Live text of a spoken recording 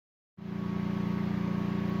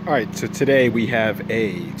Alright, so today we have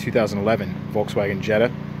a 2011 Volkswagen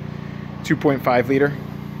Jetta 2.5 liter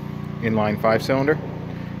inline 5-cylinder,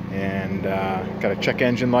 and got a check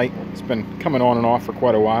engine light. It's been coming on and off for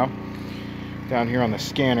quite a while. Down here on the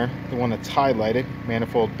scanner, the one that's highlighted,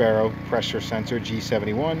 manifold barrow pressure sensor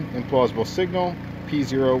G71, implausible signal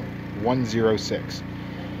P0106.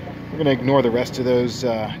 We're going to ignore the rest of those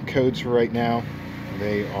codes for right now.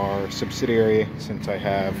 They are subsidiary, since I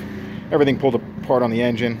have everything pulled apart on the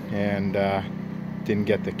engine and didn't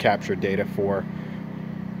get the capture data for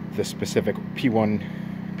the specific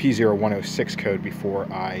P0106 code before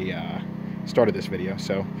I started this video.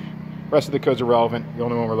 So the rest of the codes are relevant. The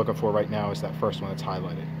only one we're looking for right now is that first one that's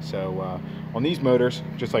highlighted. So on these motors,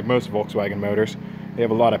 just like most Volkswagen motors, they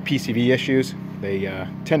have a lot of PCV issues. They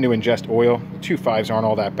tend to ingest oil. The 2.5s aren't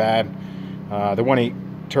all that bad. The 1.8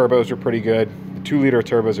 turbos are pretty good. The 2-liter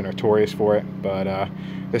turbos are notorious for it, but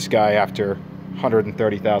this guy, after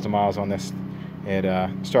 130,000 miles on this, it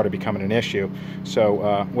started becoming an issue.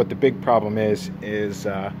 So what the big problem is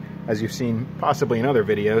as you've seen possibly in other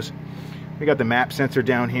videos, we got the map sensor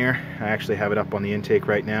down here. I actually have it up on the intake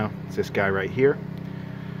right now. It's this guy right here.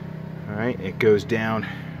 All right, it goes down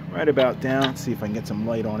right about down. Let's see if I can get some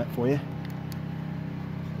light on it for you.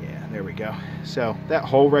 Yeah, there we go. So that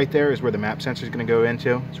hole right there is where the map sensor is going to go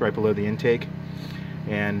into. It's right below the intake.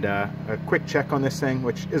 And a quick check on this thing,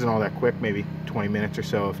 which isn't all that quick, maybe 20 minutes or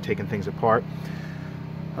so of taking things apart.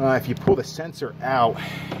 If you pull the sensor out,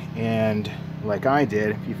 and like I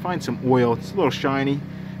did, if you find some oil, it's a little shiny,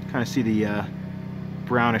 kind of see the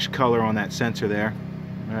brownish color on that sensor there.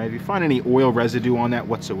 If you find any oil residue on that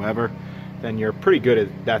whatsoever, then you're pretty good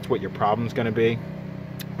at that's what your problem's going to be.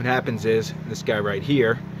 What happens is this guy right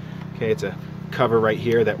here, okay, it's a cover right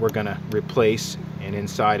here that we're going to replace, and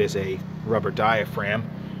inside is a rubber diaphragm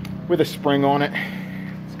with a spring on it.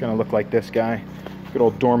 It's going to look like this guy. Good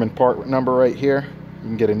old Dorman part number right here. You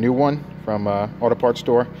can get a new one from auto parts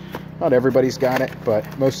store. Not everybody's got it, but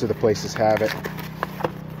most of the places have it.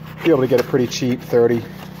 Be able to get it pretty cheap, 30,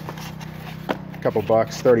 a couple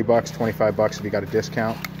bucks, 30 bucks, 25 bucks if you got a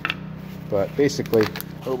discount. But basically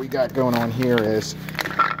what we got going on here is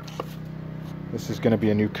this is going to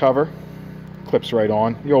be a new cover. Clips right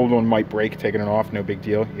on. The old one might break taking it off, no big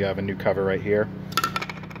deal. You have a new cover right here.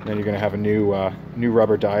 And then you're going to have a new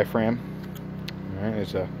rubber diaphragm. All right,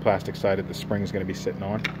 there's a plastic side that the spring is going to be sitting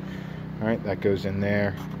on. All right, that goes in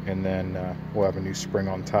there, and then we'll have a new spring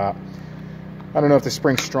on top. I don't know if the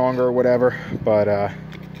spring's stronger or whatever, but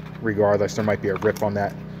regardless, there might be a rip on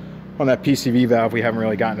that PCV valve. We haven't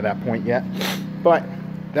really gotten to that point yet, but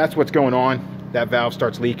that's what's going on. That valve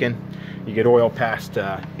starts leaking. You get oil passed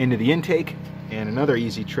into the intake. And another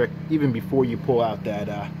easy trick, even before you pull out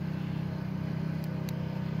that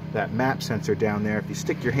map sensor down there, if you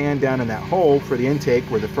stick your hand down in that hole for the intake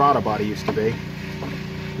where the throttle body used to be,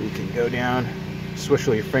 you can go down,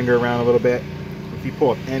 swishel your finger around a little bit. If you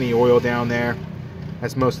pull up any oil down there,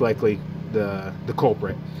 that's most likely the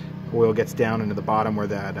culprit. Oil gets down into the bottom where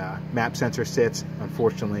that map sensor sits.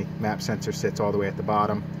 Unfortunately, map sensor sits all the way at the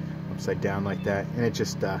bottom, upside down like that, and it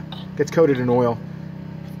just gets coated in oil.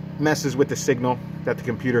 Messes with the signal that the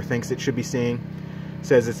computer thinks it should be seeing.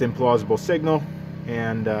 Says it's implausible signal,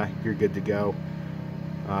 and you're good to go,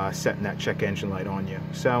 setting that check engine light on you.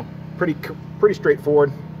 So pretty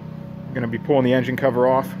straightforward. I'm going to be pulling the engine cover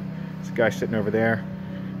off. This guy sitting over there.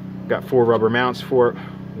 Got 4 rubber mounts for it.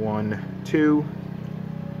 1, 2,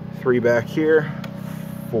 3 back here,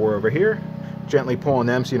 4 over here. Gently pulling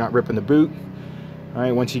them so you're not ripping the boot. All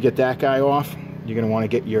right, once you get that guy off, you're going to want to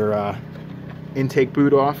get your intake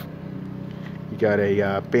boot off. You got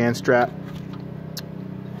a band strap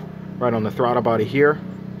right on the throttle body here.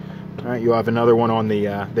 All right, you'll have another one on the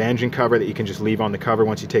engine cover that you can just leave on the cover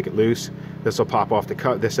once you take it loose. This will pop off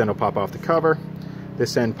this end will pop off the cover.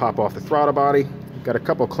 This end pop off the throttle body. You've got a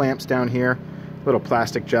couple clamps down here, little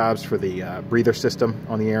plastic jobs for the breather system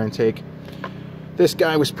on the air intake. This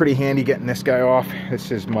guy was pretty handy getting this guy off. This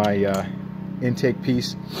is my intake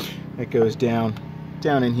piece. It goes down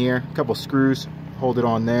in here, a couple screws, hold it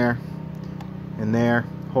on there and there,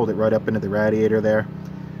 hold it right up into the radiator there.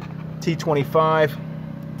 T25,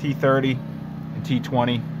 T30, and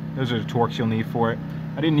T20, those are the torques you'll need for it.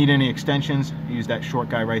 I didn't need any extensions. I used that short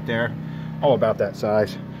guy right there, all about that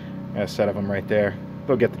size. Got a set of them right there.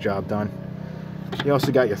 They'll get the job done. You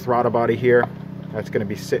also got your throttle body here. That's going to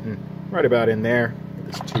be sitting right about in there. Get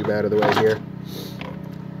this tube out of the way here.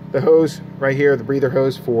 The hose right here, the breather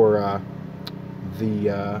hose for I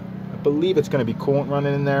believe it's going to be coolant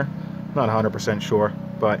running in there. Not 100% sure,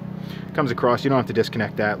 but it comes across. You don't have to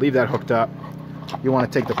disconnect that. Leave that hooked up. You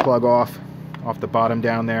want to take the plug off. off the bottom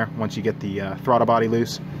down there once you get the throttle body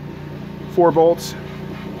loose. 4 bolts,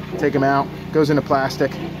 take them out, goes into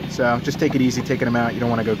plastic, so just take it easy taking them out. You don't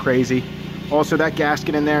want to go crazy. Also, that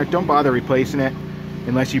gasket in there, don't bother replacing it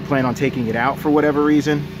unless you plan on taking it out for whatever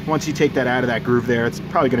reason. Once you take that out of that groove there, it's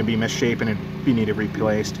probably going to be misshapen and be needed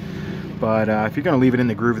replaced. But if you're going to leave it in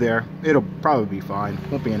the groove there, it'll probably be fine.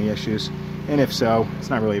 Won't be any issues. And if so, it's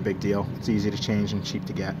not really a big deal. It's easy to change and cheap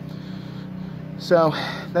to get. So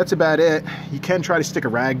that's about it. You can try to stick a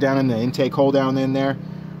rag down in the intake hole down in there,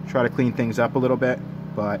 try to clean things up a little bit,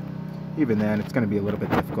 but even then it's going to be a little bit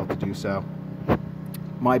difficult to do so.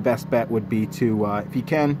 My best bet would be to, if you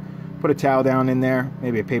can, put a towel down in there,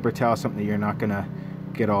 maybe a paper towel, something that you're not going to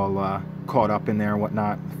get all caught up in there and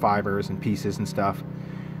whatnot, fibers and pieces and stuff.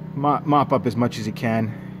 Mop up as much as you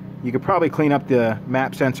can. You could probably clean up the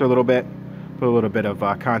map sensor a little bit, put a little bit of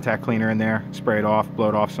contact cleaner in there, spray it off, blow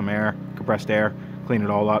it off some air, compressed air, clean it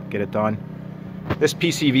all up, get it done. This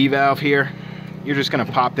PCV valve here, you're just going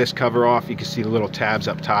to pop this cover off. You can see the little tabs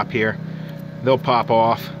up top here. They'll pop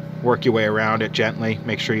off, work your way around it gently,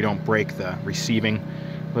 make sure you don't break the receiving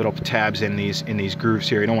little tabs in these grooves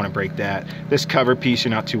here. You don't want to break that. This cover piece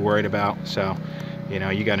you're not too worried about, so you know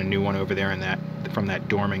you got a new one over there in that from that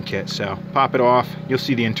Dorman kit. So pop it off, you'll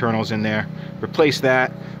see the internals in there. Replace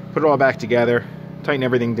that, put it all back together, tighten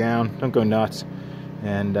everything down, don't go nuts,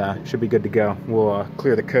 and should be good to go. We'll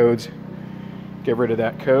clear the codes, get rid of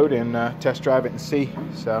that code, and test drive it and see.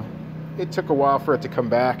 So it took a while for it to come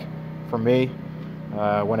back for me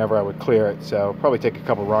whenever I would clear it, so probably take a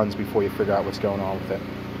couple runs before you figure out what's going on with it.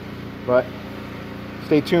 But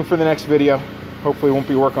stay tuned for the next video. Hopefully it won't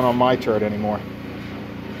be working on my turret anymore.